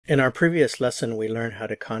In our previous lesson, we learned how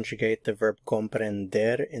to conjugate the verb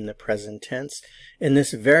comprender in the present tense. In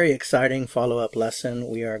this very exciting follow-up lesson,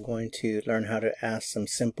 we are going to learn how to ask some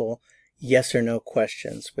simple yes or no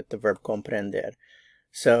questions with the verb comprender.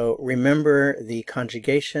 So remember the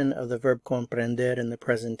conjugation of the verb comprender in the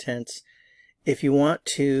present tense. If you want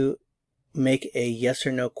to make a yes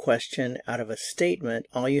or no question out of a statement,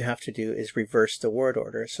 all you have to do is reverse the word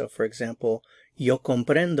order. So for example, yo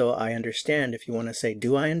comprendo, I understand. If you want to say,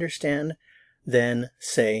 do I understand? Then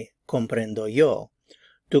say, comprendo yo.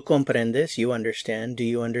 Tú comprendes, you understand. Do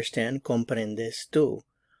you understand? Comprendes tú.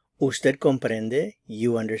 Usted comprende,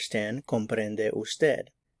 you understand. Comprende usted.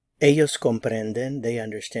 Ellos comprenden, they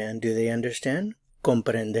understand. Do they understand?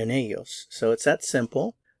 Comprenden ellos. So it's that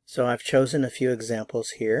simple. So I've chosen a few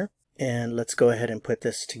examples here. And let's go ahead and put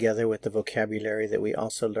this together with the vocabulary that we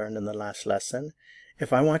also learned in the last lesson.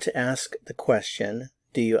 If I want to ask the question,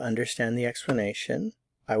 do you understand the explanation?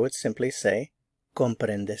 I would simply say,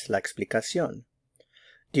 ¿comprendes la explicación?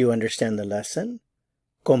 Do you understand the lesson?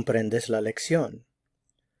 ¿Comprendes la lección?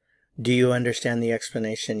 Do you understand the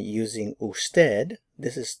explanation using usted?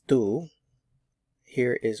 This is tú.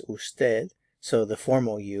 Here is usted, so the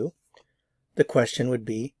formal you. The question would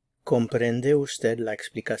be, ¿comprende usted la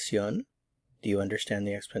explicación? Do you understand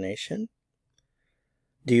the explanation?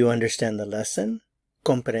 Do you understand the lesson?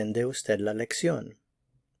 ¿Comprende usted la lección?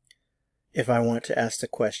 If I want to ask the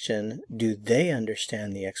question, do they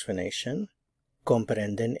understand the explanation?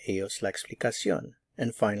 ¿Comprenden ellos la explicación?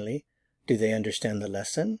 And finally, do they understand the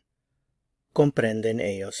lesson? ¿Comprenden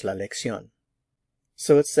ellos la lección?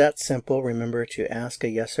 So it's that simple. Remember, to ask a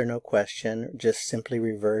yes or no question, just simply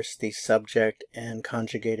reverse the subject and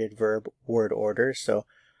conjugated verb word order. So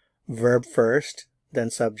verb first, then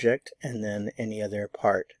subject, and then any other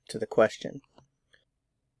part to the question.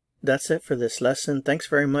 That's it for this lesson. Thanks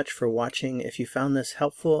very much for watching. If you found this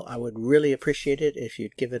helpful, I would really appreciate it if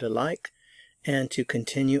you'd give it a like. And to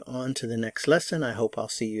continue on to the next lesson, I hope I'll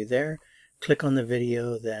see you there. Click on the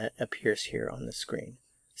video that appears here on the screen.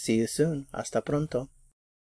 See you soon. Hasta pronto.